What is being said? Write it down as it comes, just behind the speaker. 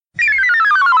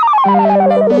This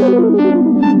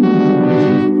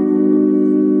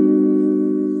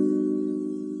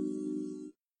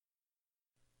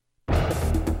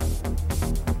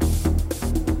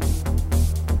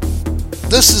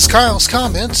is Kyle's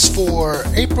Comments for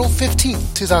April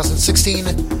 15th, 2016,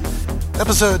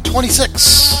 episode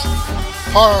 26,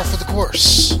 Par for the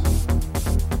Course.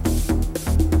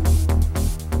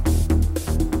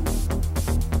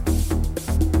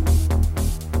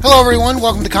 Hello everyone,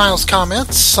 welcome to Kyle's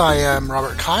Comments. I am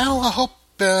Robert Kyle. I hope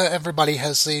everybody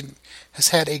has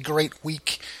had a great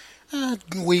week.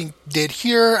 We did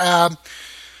here.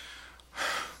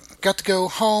 Got to go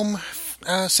home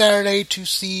Saturday to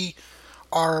see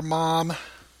our mom.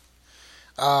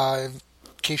 In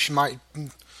case you might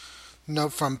know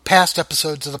from past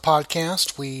episodes of the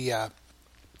podcast,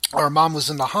 our mom was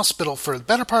in the hospital for the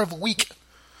better part of a week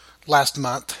last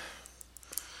month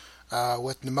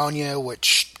with pneumonia,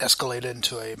 which escalated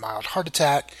into a mild heart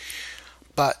attack.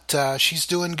 But she's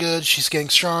doing good. She's getting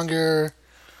stronger.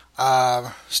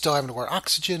 Still having to wear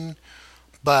oxygen,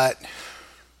 but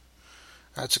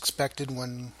that's expected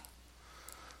when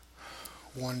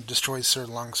one destroys their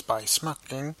lungs by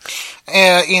smoking.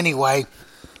 Anyway,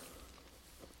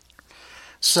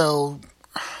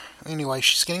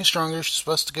 she's getting stronger. She's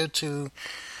supposed to go to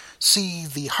see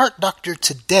the heart doctor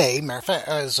today. Matter of fact,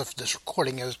 as of this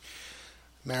recording,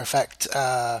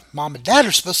 Mom and Dad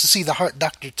are supposed to see the heart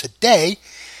doctor today,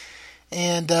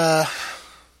 and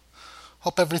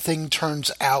hope everything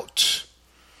turns out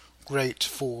great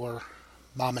for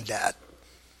Mom and Dad.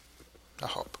 I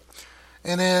hope.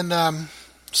 And then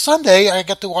Sunday, I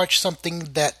got to watch something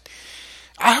that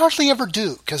I hardly ever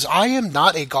do, because I am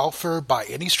not a golfer by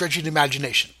any stretch of the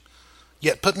imagination.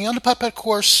 Yet, put me on the putt-putt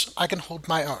course, I can hold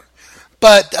my own.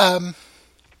 But,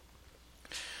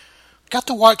 got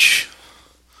to watch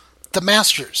the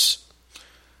Masters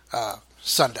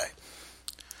Sunday,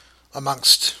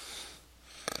 amongst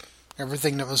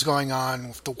everything that was going on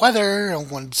with the weather. I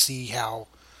wanted to see how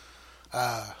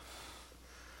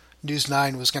News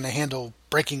 9 was going to handle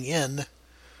breaking in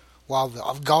while the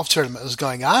golf tournament was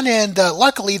going on, and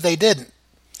luckily they didn't,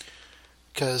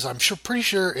 because I'm pretty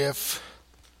sure if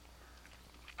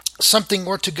something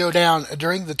were to go down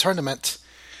during the tournament,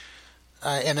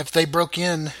 and if they broke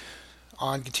in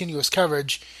on continuous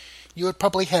coverage, you would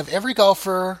probably have every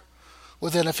golfer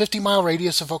within a 50-mile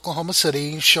radius of Oklahoma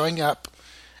City showing up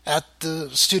at the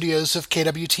studios of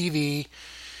KWTV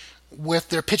with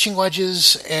their pitching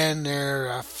wedges and their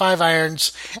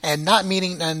 5-irons, and not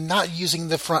using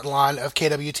the front lawn of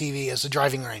KWTV as a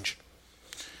driving range,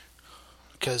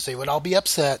 because they would all be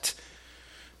upset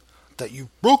that you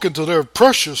broke into their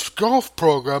precious golf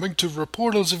programming to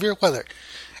report on severe weather.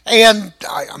 And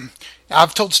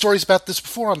I've told stories about this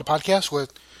before on the podcast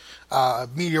with a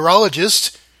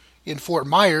meteorologist in Fort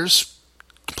Myers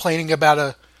complaining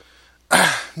about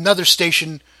another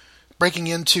station breaking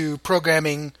into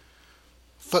programming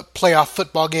playoff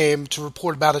football game to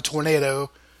report about a tornado.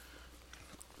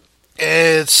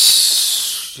 Anyway,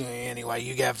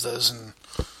 you have those, and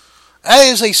that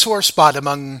is a sore spot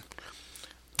among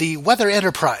the weather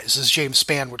enterprise, as James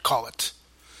Spann would call it.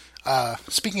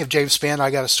 Speaking of James Spann,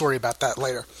 I got a story about that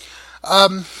later.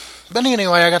 But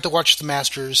anyway, I got to watch the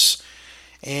Masters,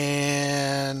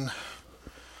 and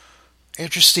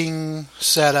interesting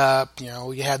setup.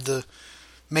 You had the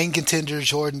main contender,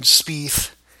 Jordan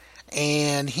Spieth,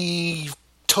 and he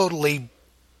totally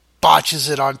botches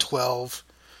it on 12,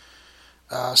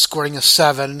 scoring a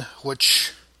 7,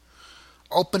 which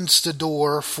opens the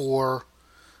door for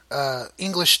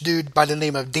English dude by the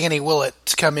name of Danny Willett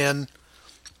to come in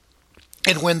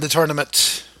and win the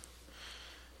tournament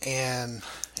and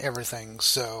everything.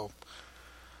 So,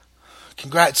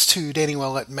 congrats to Danny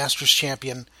Willett, Masters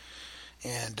champion,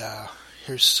 and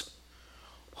here's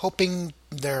hoping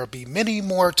there'll be many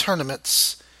more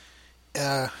tournament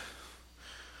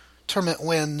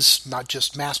wins, not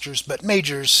just Masters, but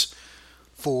majors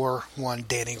for one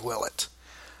Danny Willett.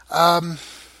 What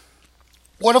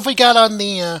have we got on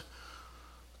the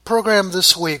program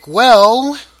this week?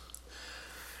 Well,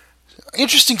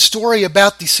 interesting story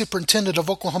about the superintendent of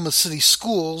Oklahoma City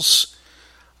Schools.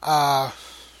 One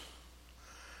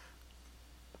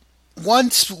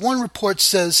report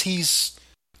says he's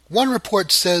going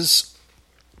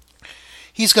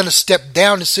to step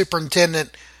down as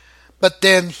superintendent, but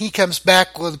then he comes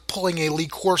back with pulling a Lee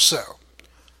Corso.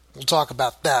 We'll talk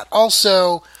about that.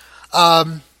 Also,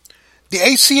 the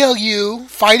ACLU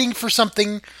fighting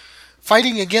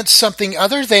against something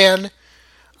other than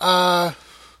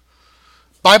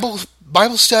Bible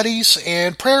studies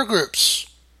and prayer groups.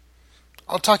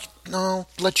 I'll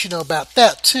let you know about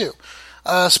that too.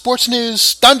 Sports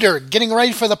news, Thunder getting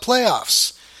ready for the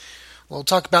playoffs. We'll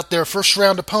talk about their first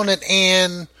round opponent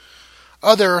and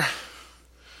other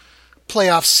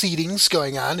playoff seedings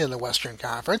going on in the Western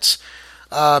Conference.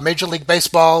 Major League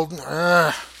Baseball,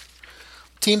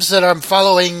 teams that I'm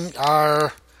following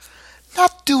are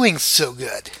not doing so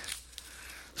good.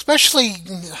 Especially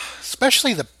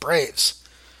the Braves.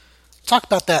 Talk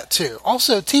about that too.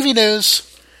 Also, TV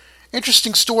news,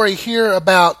 interesting story here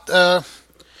about a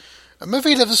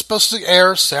movie that was supposed to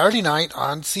air Saturday night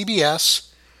on CBS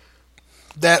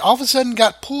that all of a sudden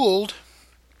got pulled.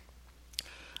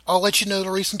 I'll let you know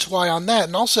the reasons why on that.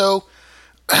 And also,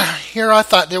 here I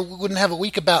thought there wouldn't have a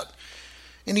week about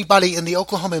anybody in the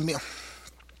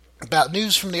about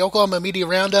news from the Oklahoma Media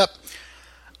Roundup.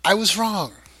 I was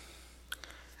wrong.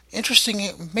 Interesting,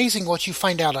 amazing what you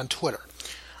find out on Twitter.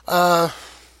 I'll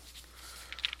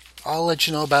let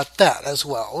you know about that as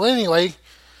well. Well, anyway,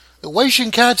 the ways you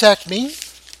can contact me,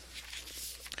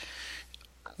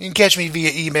 you can catch me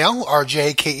via email,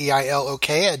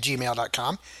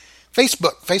 rjkeilok@gmail.com.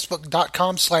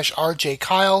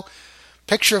 Facebook.com/rjkyle.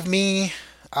 Picture of me,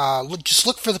 just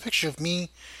look for the picture of me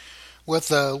with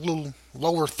a little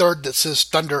lower third that says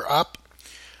Thunder Up,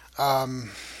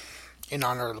 in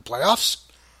honor of the playoffs.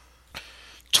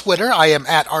 Twitter, I am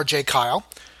at rjkyle.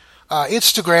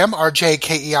 Instagram,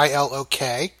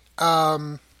 rjkeilok.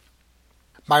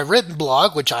 My written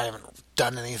blog, which I haven't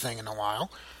done anything in a while,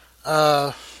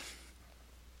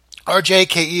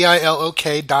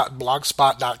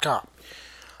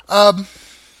 rjkeilok.blogspot.com.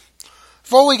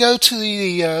 Before we go to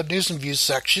the news and views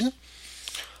section,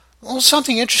 well,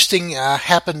 something interesting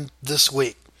happened this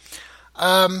week.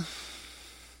 I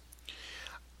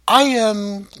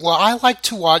like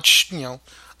to watch,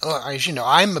 as you know,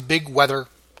 I'm a big weather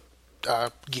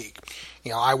geek.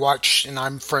 I watch, and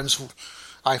I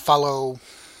follow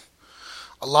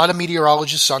a lot of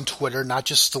meteorologists on Twitter, not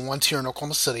just the ones here in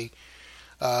Oklahoma City,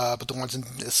 but the ones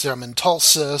some in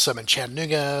Tulsa, some in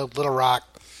Chattanooga, Little Rock,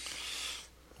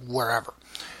 wherever.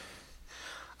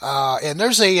 And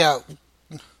there's a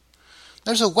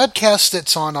webcast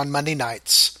that's on Monday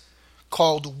nights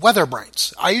called Weather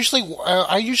Brains. I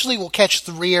usually will catch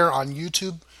the re-air on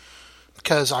YouTube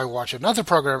because I watch another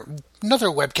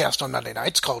webcast on Monday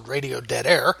nights called Radio Dead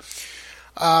Air.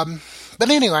 But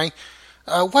anyway,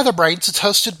 Weather Brains, it's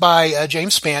hosted by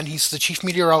James Spann. He's the chief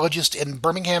meteorologist in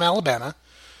Birmingham, Alabama,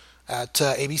 at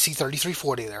ABC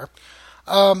 3340 there.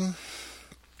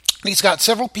 He's got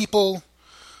several people,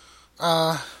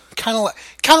 kind of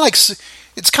like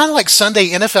Sunday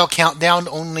NFL Countdown,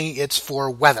 only it's for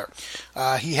weather.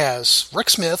 He has Rick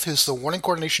Smith, who's the warning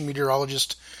coordination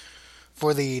meteorologist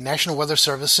for the National Weather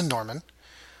Service in Norman.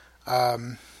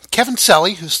 Kevin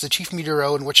Selly, who's the chief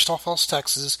meteorologist in Wichita Falls,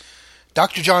 Texas.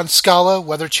 Dr. John Scala,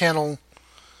 Weather Channel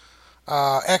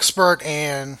expert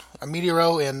and a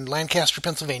meteorologist in Lancaster,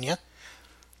 Pennsylvania.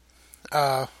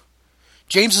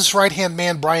 James's right-hand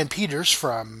man, Brian Peters,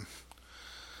 from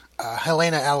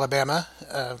Helena, Alabama,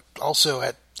 also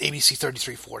at ABC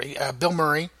 3340. Bill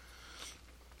Murray.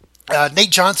 Nate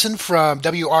Johnson from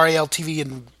WRAL-TV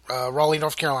in Raleigh,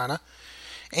 North Carolina.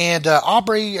 And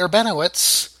Aubrey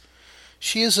Urbanowitz.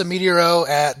 She is a meteoro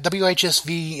at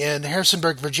WHSV in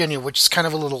Harrisonburg, Virginia, which is kind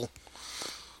of a little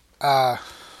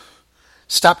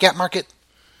stopgap market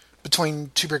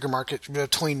between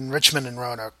between Richmond and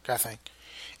Roanoke, I think.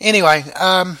 Anyway,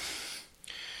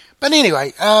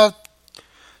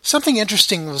 something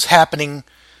interesting was happening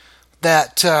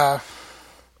that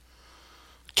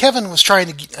Kevin was trying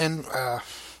to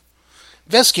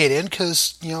investigate in,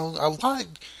 because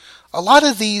a lot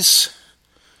of these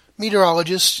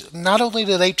meteorologists, not only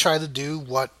do they try to do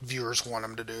what viewers want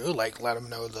them to do, like let them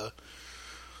know the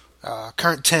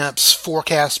current temps,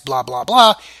 forecast, blah blah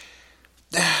blah.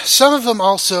 Some of them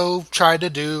also try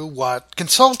to do what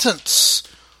consultants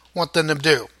want them to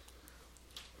do.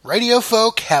 Radio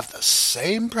folk have the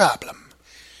same problem.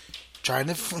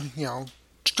 Trying to, you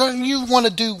want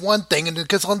to do one thing, and the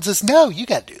consultant says, no, you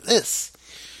got to do this.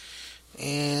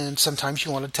 And sometimes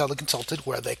you want to tell the consultant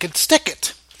where they can stick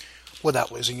it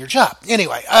without losing your job.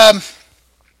 Anyway, the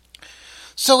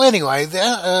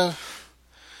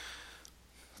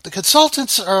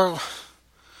consultants are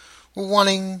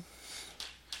wanting.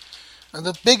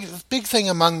 The big thing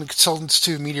among the consultants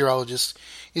to meteorologists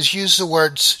is use the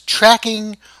words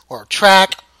tracking or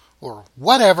track or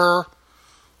whatever,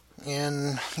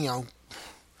 and I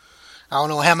don't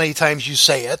know how many times you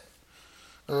say it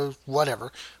or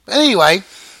whatever. But anyway,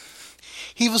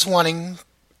 he was wanting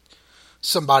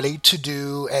somebody to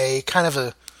do a kind of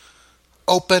a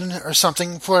open or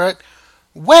something for it.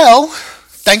 Well,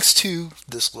 thanks to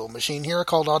this little machine here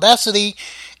called Audacity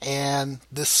and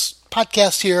this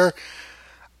podcast here,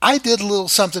 I did a little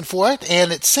something for it,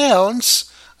 and it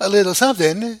sounds a little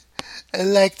something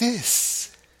like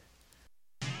this.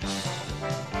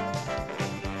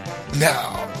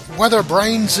 Now, Weather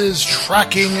Brains is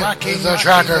tracking the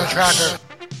tracker.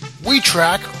 We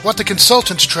track what the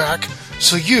consultants track,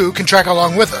 so you can track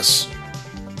along with us.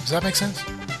 Does that make sense?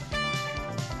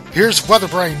 Here's Weather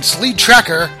Brains lead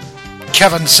tracker,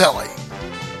 Kevin Selly.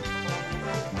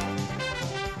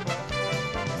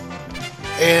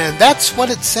 And that's what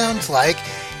it sounds like.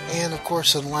 And of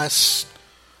course, unless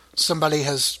somebody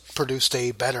has produced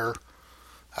a better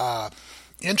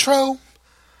intro,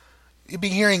 you'll be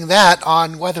hearing that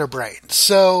on Weather Brains.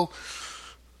 So,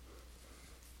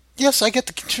 yes, I get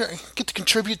to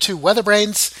contribute to Weather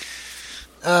Brains.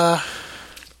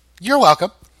 You're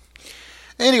welcome.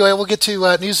 Anyway, we'll get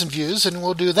to news and views, and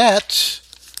we'll do that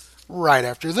right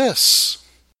after this.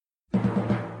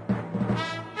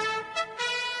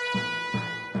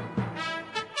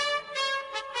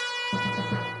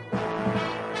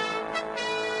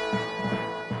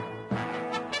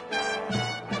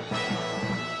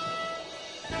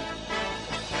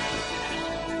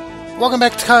 Welcome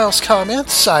back to Kyle's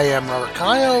Comments. I am Robert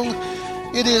Kyle.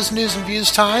 It is news and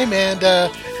views time, and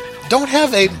don't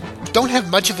have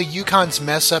much of a Yukon's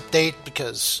mess update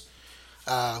because,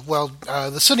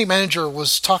 the city manager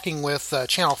was talking with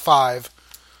Channel 5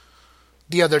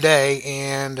 the other day,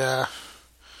 and the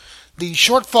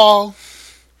shortfall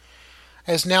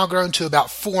has now grown to about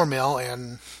 4 mil,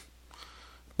 and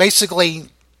basically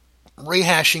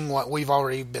rehashing what we've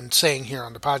already been saying here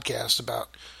on the podcast about,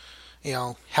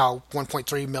 how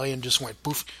 1.3 million just went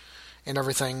poof and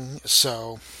everything.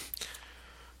 So,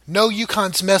 no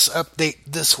Yukon's mess update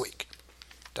this week.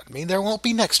 Doesn't mean there won't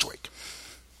be next week.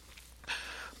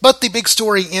 But the big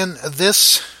story in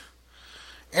this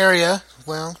area,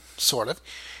 well, sort of,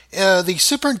 the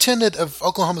superintendent of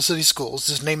Oklahoma City Schools,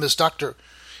 his name is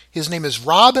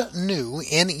Rob New,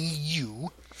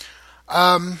 N-E-U.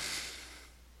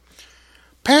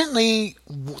 Apparently,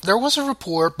 there was a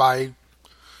report by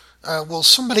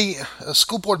somebody, a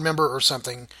school board member or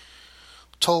something,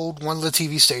 told one of the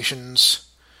TV stations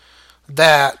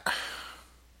that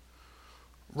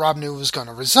Rob New was going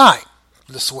to resign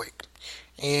this week.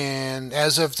 And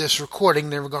as of this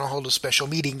recording, they were going to hold a special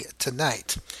meeting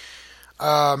tonight.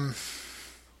 And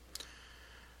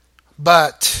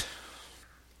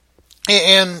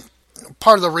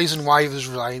part of the reason why he was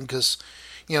resigning, because,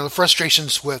 the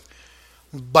frustrations with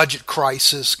budget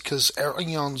crisis, because,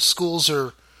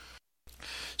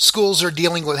 schools are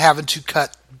dealing with having to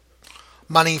cut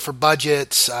money for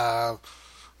budgets,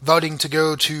 voting to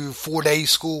go to 4-day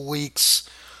school weeks,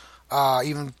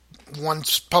 even one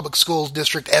public school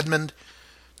district, Edmond,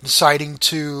 deciding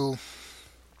to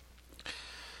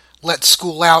let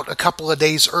school out a couple of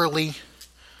days early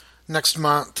next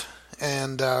month,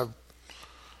 and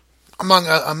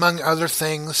among other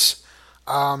things.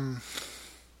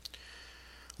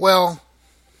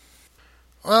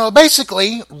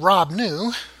 Basically, Rob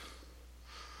New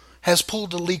has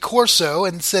pulled a Lee Corso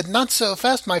and said, "Not so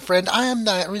fast, my friend, I am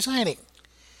not resigning."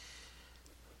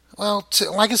 Well,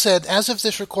 like I said, as of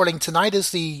this recording, tonight is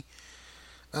the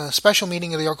special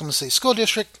meeting of the Oklahoma City School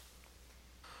District.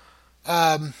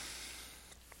 They're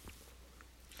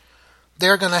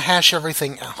going to hash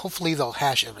everything out. Hopefully they'll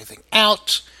hash everything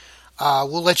out.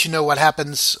 We'll let you know what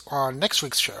happens on next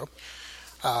week's show.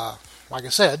 Like I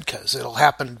said, because it'll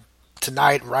happen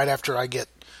tonight, right after I get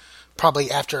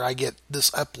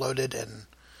this uploaded and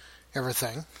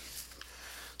everything.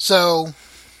 So,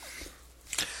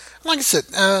 like I said,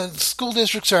 school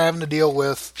districts are having to deal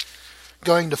with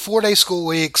going to 4-day school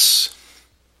weeks,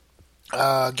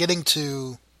 getting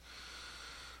to,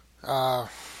 having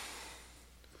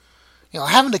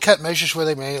to cut measures where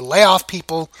they may lay off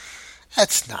people.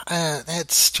 That's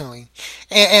totally,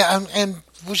 and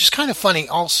which is kind of funny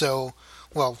also.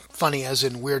 Well, funny as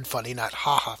in weird funny, not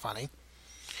ha-ha funny.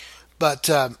 But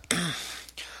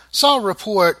saw a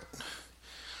report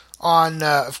on,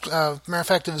 matter of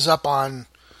fact, it was up on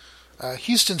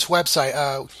Houston's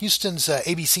website, Houston's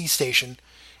ABC station,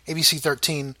 ABC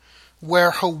 13,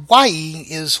 where Hawaii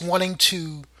is wanting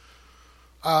to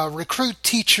recruit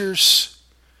teachers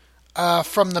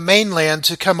from the mainland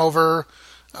to come over,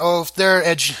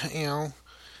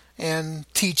 and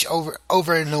teach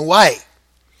over in Hawaii.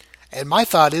 And my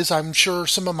thought is, I'm sure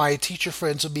some of my teacher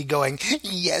friends will be going,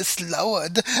 "Yes,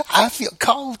 Lord, I feel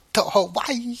called to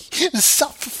Hawaii.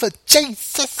 Suffer for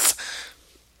Jesus."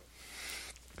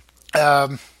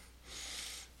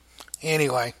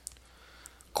 Anyway,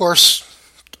 of course,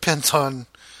 depends on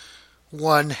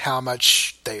one, how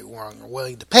much they were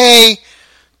willing to pay.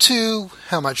 Two,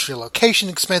 how much relocation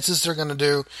expenses they're going to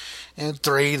do. And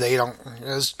three, they don't,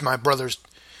 as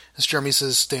Jeremy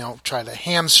says, they don't try to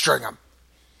hamstring them.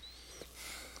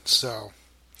 So,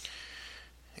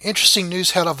 interesting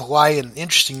news out of Hawaii and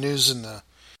interesting news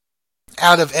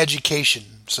out of education,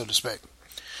 so to speak.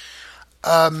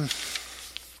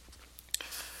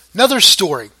 Another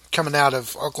story coming out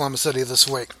of Oklahoma City this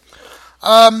week.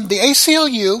 The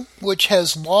ACLU, which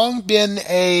has long been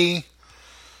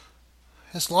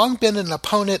an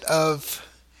opponent of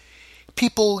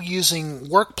people using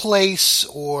workplace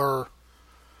or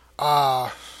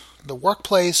the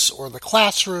workplace or the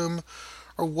classroom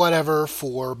or whatever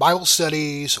for Bible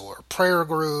studies or prayer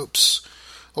groups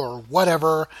or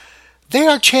whatever, they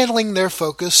are channeling their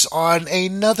focus on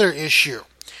another issue.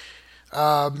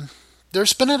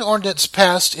 There's been an ordinance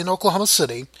passed in Oklahoma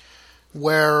City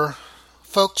where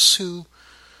folks who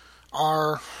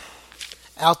are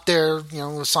out there,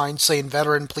 with signs saying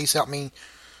veteran, please help me,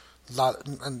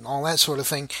 and all that sort of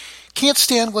thing, can't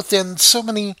stand within so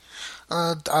many,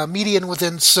 median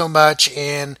within so much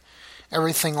and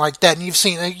everything like that. And you've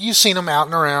seen them out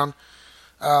and around,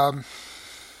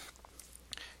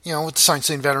 with the sign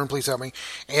saying veteran, please help me.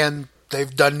 And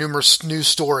they've done numerous news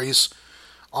stories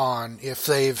on if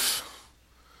it's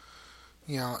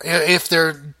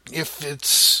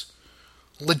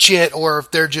legit or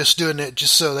if they're just doing it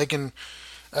just so they can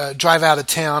drive out of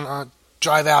town,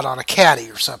 drive out on a caddy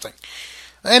or something.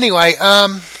 Anyway,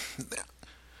 the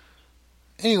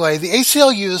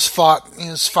ACLU is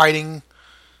fighting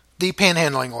the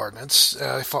panhandling ordinance.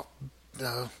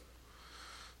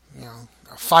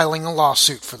 Filing a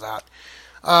lawsuit for that.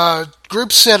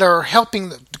 Groups that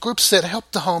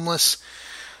help the homeless.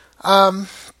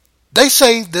 They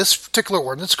say this particular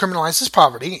ordinance criminalizes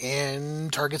poverty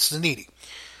and targets the needy.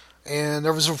 And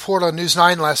there was a report on News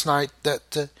 9 last night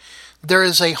that there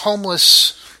is a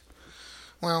homeless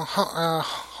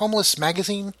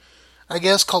magazine, I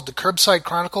guess, called the Curbside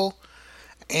Chronicle.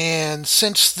 And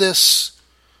since this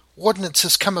ordinance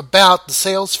has come about, the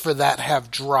sales for that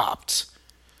have dropped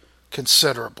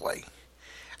considerably.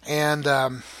 And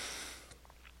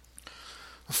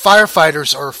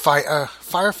firefighters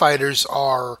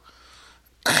are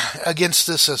against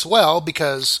this as well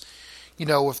because,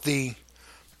 with the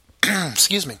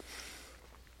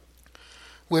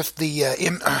with the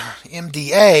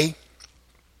MDA,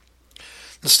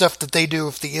 the stuff that they do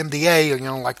with the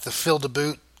MDA, like the fill to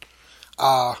boot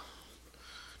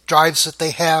drives that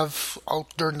they have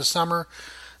during the summer,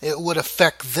 it would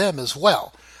affect them as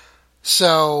well.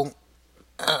 So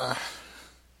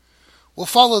we'll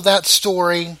follow that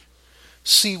story,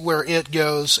 see where it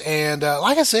goes, and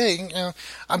like I say,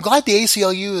 I'm glad the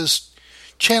ACLU is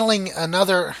channeling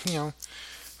another,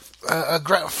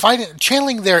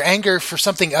 channeling their anger for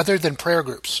something other than prayer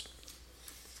groups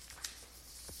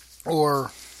or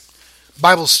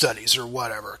Bible studies or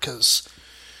whatever. Because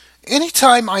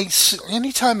anytime I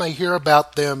hear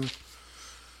about them,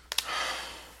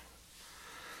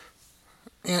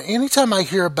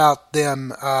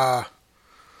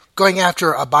 going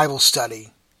after a Bible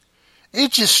study,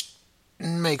 it just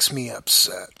makes me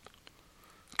upset.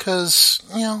 Because,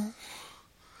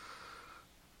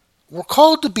 we're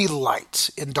called to be light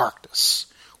in darkness.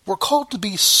 We're called to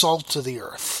be salt to the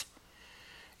earth.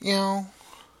 We're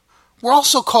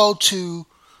also called to,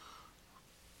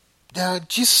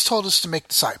 Jesus told us to make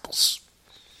disciples.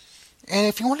 And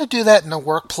if you want to do that in a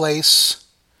workplace,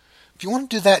 if you want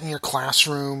to do that in your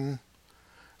classroom,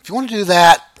 if you want to do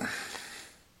that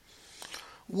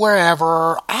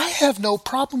wherever, I have no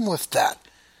problem with that.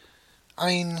 I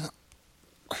mean,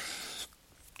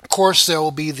 of course there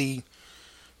will be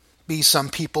some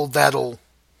people that'll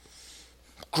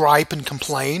gripe and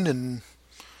complain and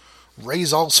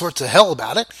raise all sorts of hell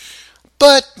about it.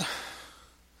 But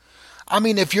I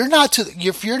mean, if you're not to the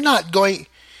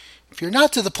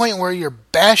point where you're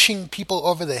bashing people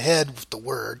over the head with the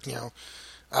word,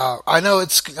 I know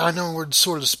we're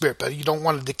sort of the spirit, but you don't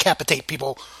want to decapitate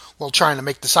people while trying to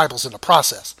make disciples in the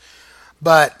process.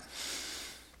 But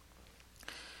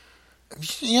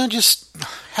just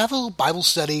have a little Bible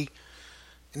study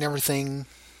and everything.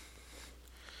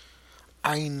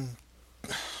 I mean,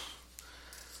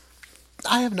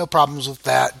 I have no problems with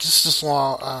that, just as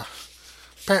long.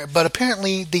 But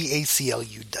apparently the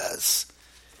ACLU does,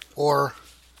 or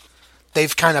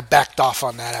they've kind of backed off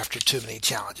on that after too many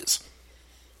challenges,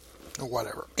 or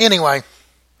whatever. Anyway,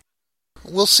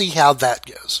 we'll see how that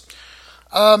goes.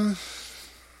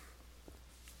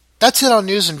 That's it on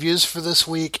news and views for this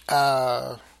week.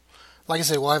 Like I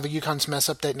say, we'll have a Yukon's Mess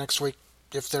update next week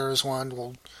if there is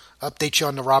one. update you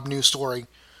on the Rob News story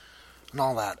and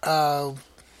all that. We'll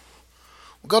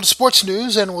go to sports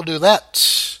news, and we'll do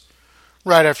that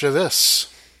right after this.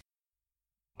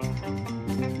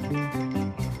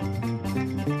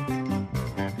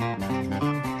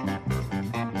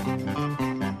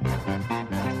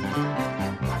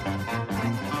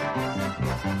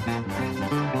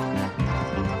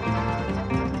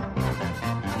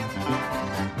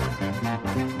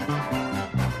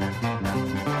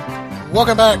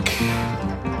 Welcome back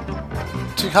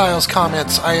to Kyle's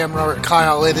Comments. I am Robert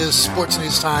Kyle. It is sports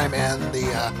news time, and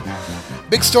the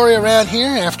big story around here,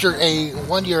 after a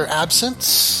 1-year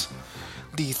absence,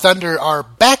 the Thunder are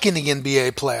back in the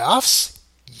NBA playoffs.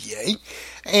 Yay.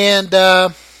 And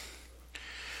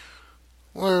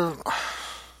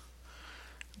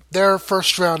their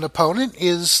first round opponent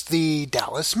is the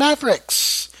Dallas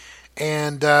Mavericks.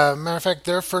 And matter of fact,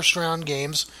 their first round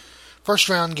game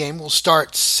will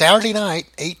start Saturday night,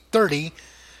 8:30,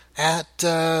 at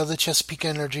the Chesapeake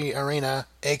Energy Arena,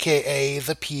 a.k.a.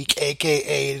 The Peak,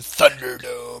 a.k.a.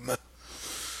 Thunderdome.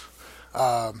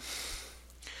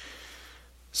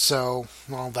 So,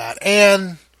 all that.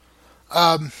 And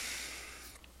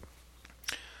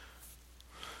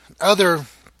other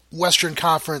Western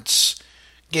Conference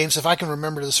games, if I can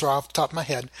remember this off the top of my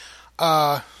head,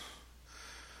 the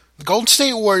Golden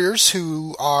State Warriors,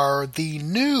 who are the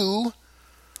new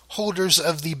holders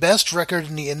of the best record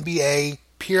in the NBA,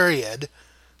 period,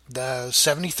 the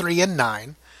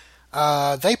 73-9,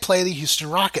 they play the Houston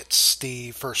Rockets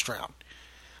the first round.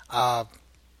 I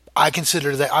would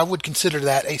consider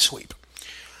that a sweep.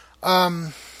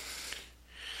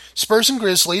 Spurs and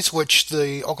Grizzlies, which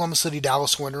the Oklahoma City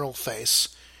Dallas winner will face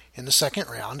in the second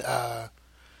round,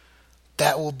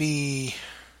 that will be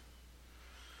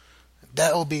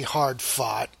hard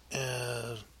fought.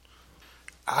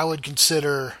 I would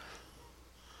consider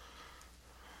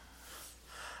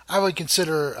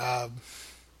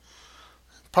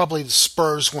probably the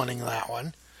Spurs winning that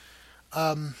one.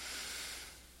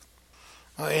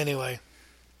 Anyway,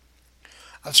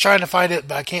 I was trying to find it,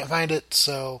 but I can't find it.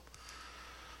 So,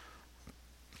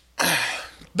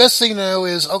 best thing to know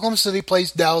is Oklahoma City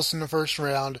plays Dallas in the first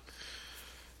round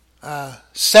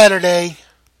Saturday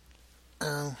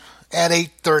at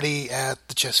 8:30 at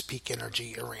the Chesapeake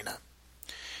Energy Arena.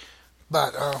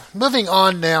 But moving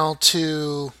on now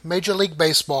to Major League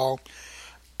Baseball,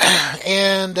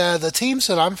 and the teams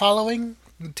that I'm following,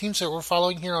 the teams that we're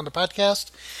following here on the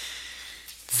podcast,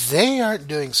 they aren't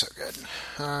doing so good.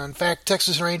 In fact,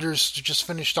 Texas Rangers just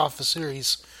finished off a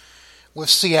series with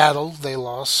Seattle. They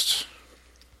lost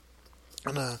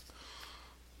in a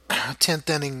 10th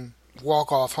inning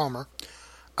walk-off homer.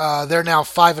 They're now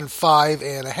 5-5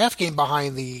 and a half game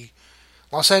behind the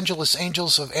Los Angeles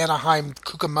Angels of Anaheim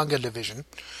Cucamonga Division,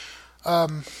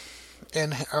 and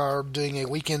are doing a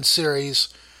weekend series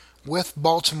with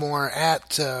Baltimore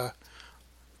at the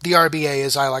RBA,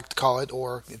 as I like to call it,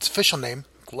 or its official name,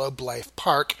 Globe Life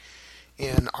Park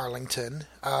in Arlington.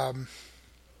 The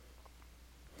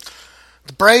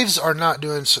Braves are not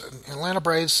doing so. Atlanta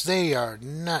Braves, they are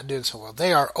not doing so well.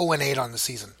 They are 0-8 on the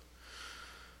season.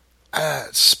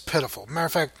 It's pitiful. Matter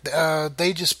of fact,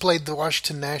 they just played the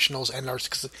Washington Nationals and are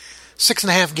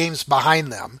 6.5 games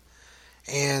behind them.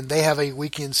 And they have a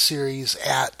weekend series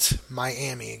at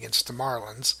Miami against the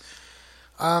Marlins.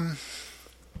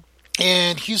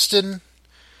 And Houston,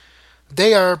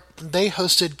 they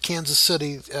hosted Kansas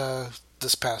City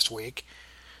this past week.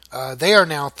 They are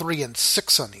now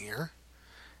 3-6 on the year,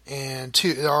 and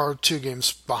are 2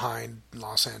 games behind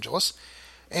Los Angeles.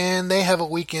 And they have a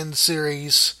weekend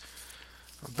series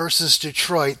versus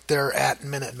Detroit. They're at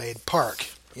Minute Maid Park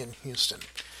in Houston.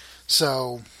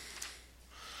 So,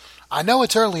 I know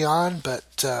it's early on,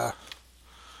 but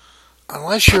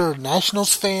unless you're a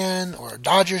Nationals fan or a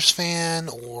Dodgers fan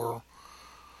or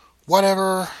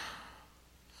whatever,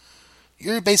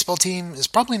 your baseball team is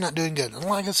probably not doing good. And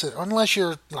like I said, unless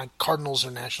you're like Cardinals or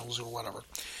Nationals or whatever.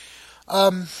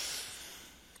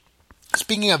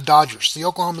 Speaking of Dodgers, the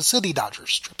Oklahoma City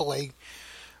Dodgers, AAA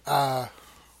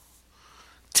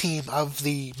team of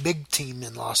the big team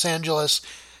in Los Angeles,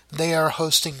 they are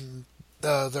hosting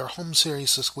their home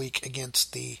series this week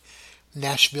against the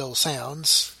Nashville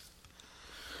Sounds.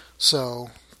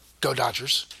 So, go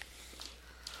Dodgers.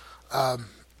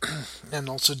 And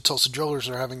also Tulsa Drillers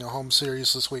are having a home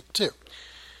series this week too.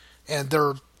 And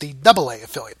they're the AA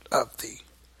affiliate of the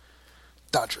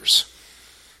Dodgers.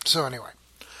 So anyway,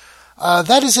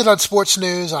 that is it on sports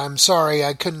news. I'm sorry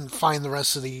I couldn't find the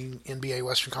rest of the NBA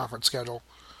Western Conference schedule.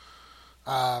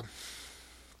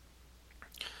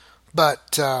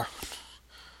 But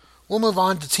we'll move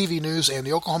on to TV news and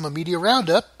the Oklahoma Media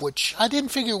Roundup, which I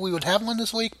didn't figure we would have one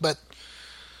this week, but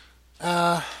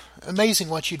amazing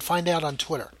what you'd find out on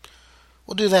Twitter.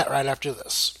 We'll do that right after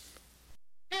this.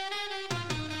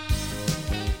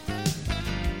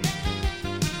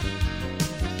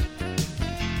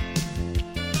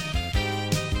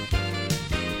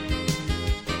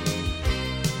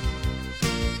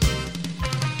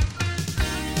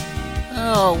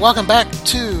 Oh, welcome back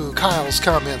to Kyle's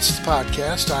Comments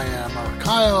podcast. I am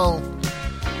Kyle.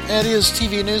 It is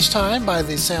TV news time by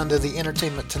the sound of the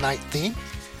Entertainment Tonight theme.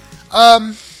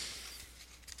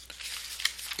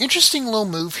 Interesting little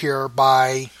move here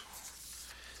by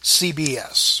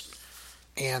CBS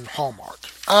and Hallmark.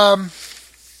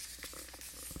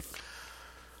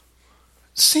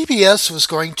 CBS was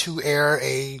going to air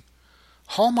a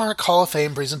Hallmark Hall of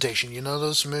Fame presentation. You know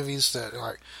those movies that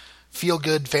are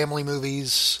feel-good family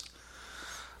movies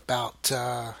about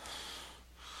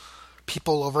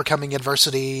people overcoming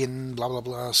adversity and blah, blah,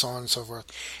 blah, so on and so forth.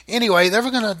 Anyway, they were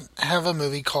going to have a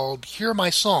movie called Hear My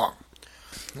Song,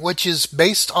 which is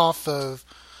based off of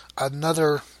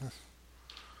another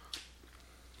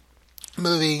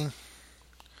movie,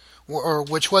 or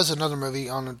which was another movie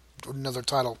on another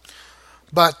title.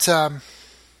 But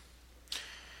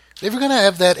they were going to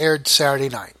have that aired Saturday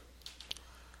night.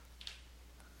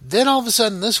 Then all of a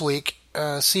sudden this week,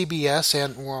 CBS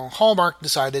and Hallmark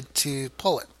decided to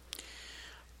pull it.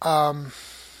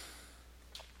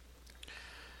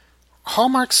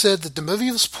 Hallmark said that the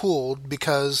movie was pulled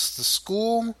because the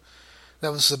school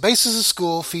that was the basis of the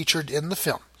school featured in the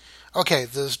film. Okay,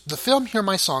 the film Hear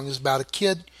My Song is about a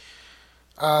kid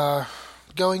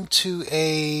going to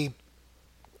a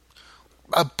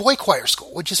boy choir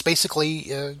school, which is basically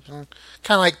kind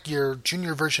of like your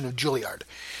junior version of Juilliard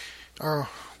or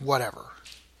whatever.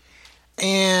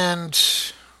 And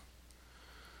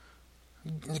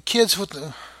the kids with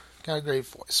got a great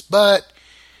voice, but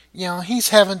he's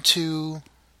having to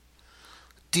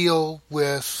deal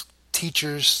with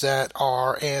teachers that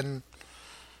are and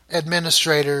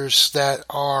administrators that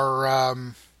are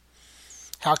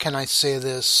how can I say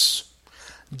this,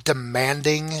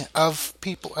 demanding of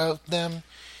them.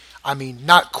 I mean,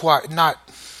 not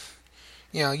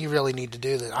you really need to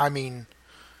do that. I mean,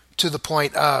 to the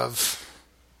point of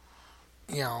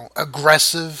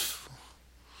aggressiveness.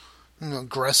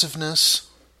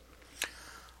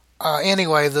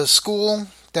 Anyway, the school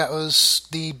that was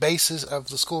the basis of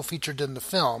the school featured in the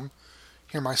film,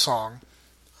 Hear My Song,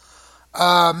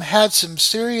 had some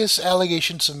serious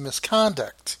allegations of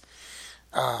misconduct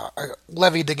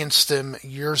levied against them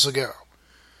years ago.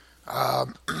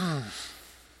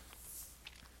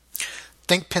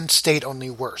 Think Penn State,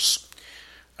 only worse.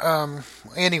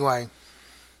 Anyway,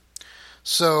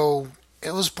 so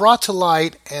it was brought to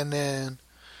light, and then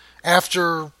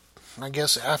after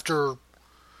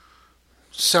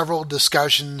several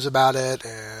discussions about it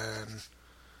and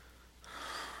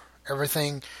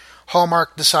everything,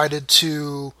 Hallmark decided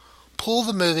to pull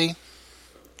the movie,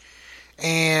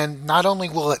 and not only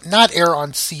will it not air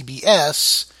on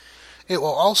CBS, it will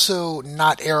also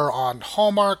not air on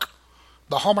Hallmark,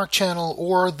 the Hallmark Channel,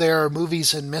 or their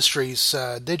Movies and Mysteries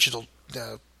digital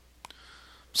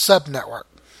sub-network.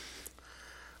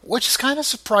 Which is kind of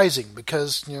surprising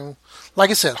because, like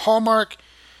I said, Hallmark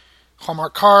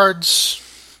cards,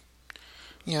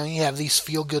 you have these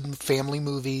feel-good family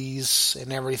movies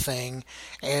and everything,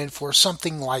 and for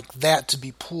something like that to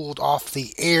be pulled off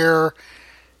the air,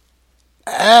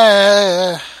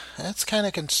 that's kind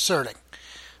of concerning.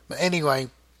 But anyway,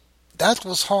 that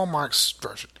was Hallmark's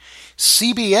version.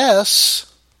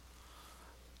 CBS,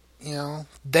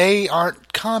 they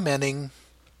aren't commenting.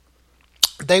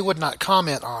 They would not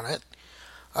comment on it,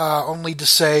 only to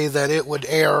say that it would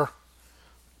air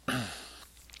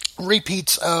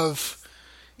repeats of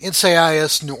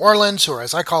NCIS New Orleans, or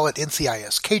as I call it,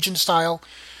 NCIS Cajun Style,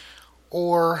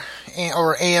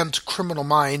 and Criminal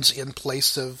Minds in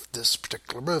place of this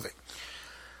particular movie.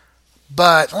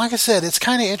 But like I said, it's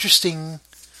kind of interesting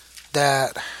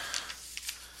that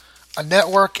a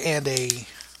network and a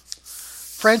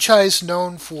franchise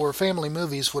known for family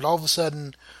movies would all of a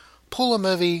sudden pull a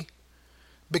movie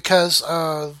because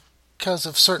of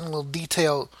certain little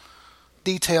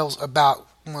details about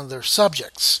one of their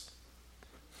subjects.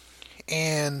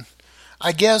 And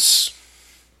I guess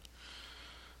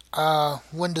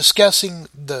when discussing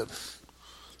the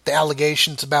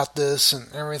allegations about this and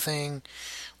everything,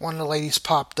 one of the ladies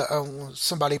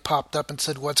somebody popped up and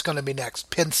said, "What's going to be next?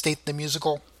 Penn State the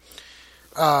musical?"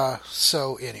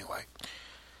 So anyway,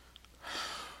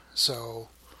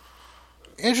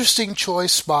 interesting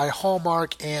choice by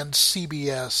Hallmark and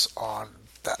CBS on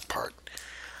that part.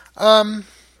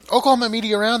 Oklahoma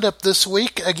Media Roundup this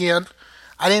week. Again,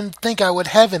 I didn't think I would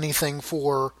have anything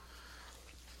for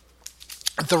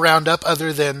the roundup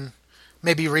other than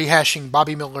maybe rehashing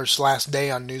Bobby Miller's last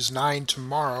day on News 9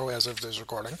 tomorrow, as of this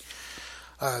recording,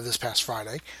 this past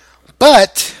Friday.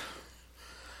 But,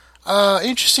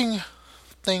 interesting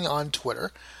thing on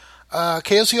Twitter.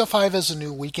 KOCO5 has a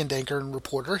new weekend anchor and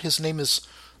reporter. His name is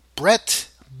Brett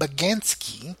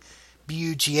Buganski,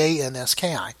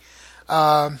 Buganski.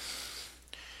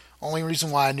 Only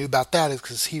reason why I knew about that is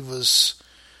because he was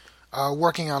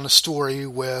working on a story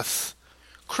with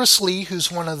Chris Lee,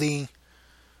 who's one of the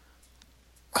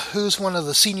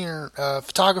senior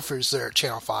photographers there at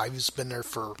Channel 5. He's been there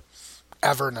for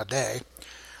ever and a day.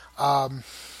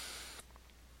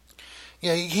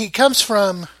 He comes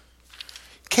from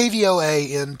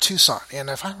KVOA in Tucson, and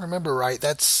if I remember right,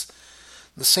 that's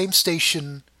the same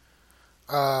station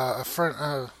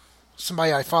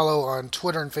somebody I follow on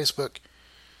Twitter and Facebook,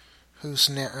 who's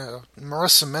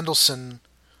Marissa Mendelson,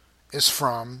 is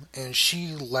from, and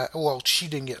she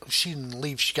didn't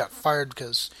leave. She got fired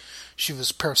because she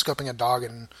was periscoping a dog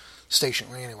in station.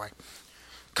 Anyway,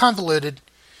 convoluted.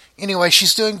 Anyway,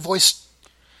 she's doing voice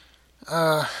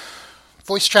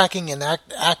tracking and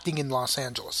acting in Los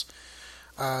Angeles.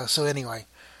 So anyway,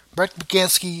 Brett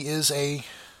Buganski is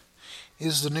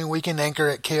the new weekend anchor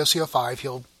at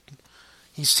KOCO5.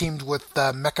 He's teamed with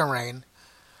Mecca Rain.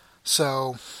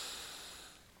 So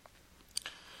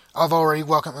I've already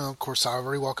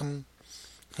welcomed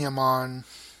him on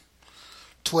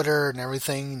Twitter and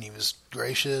everything, and he was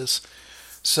gracious.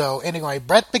 So anyway,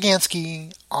 Brett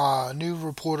Buganski, new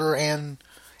reporter and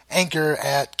anchor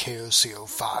at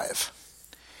KOCO5.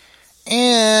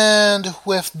 And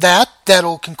with that,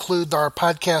 that'll conclude our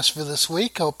podcast for this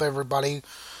week. Hope everybody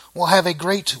will have a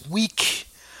great week.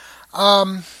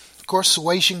 Of course, the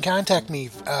ways you can contact me,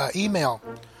 email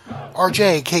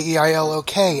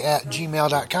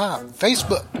rjkeilok@gmail.com,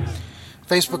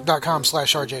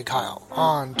 facebook.com/rjkeil,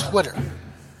 on Twitter,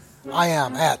 I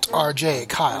am at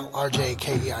rjkeil,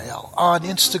 rjkeil, on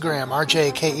Instagram,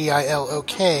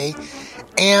 rjkeilok,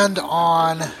 and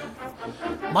on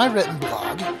my written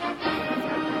blog,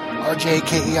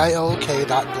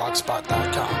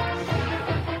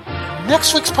 rjkeilok.blogspot.com.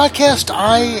 Next week's podcast,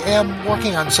 I am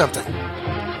working on something.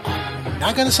 I'm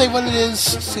not going to say what it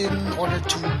is in order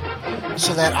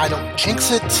so that I don't jinx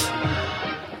it,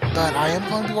 but I am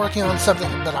going to be working on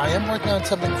something. But I am working on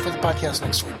something for the podcast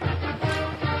next week.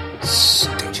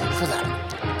 Stay tuned for that.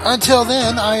 Until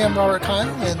then, I am Robert Kyle,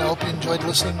 and I hope you enjoyed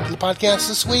listening to the podcast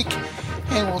this week,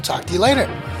 and we'll talk to you later.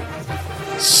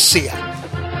 See ya.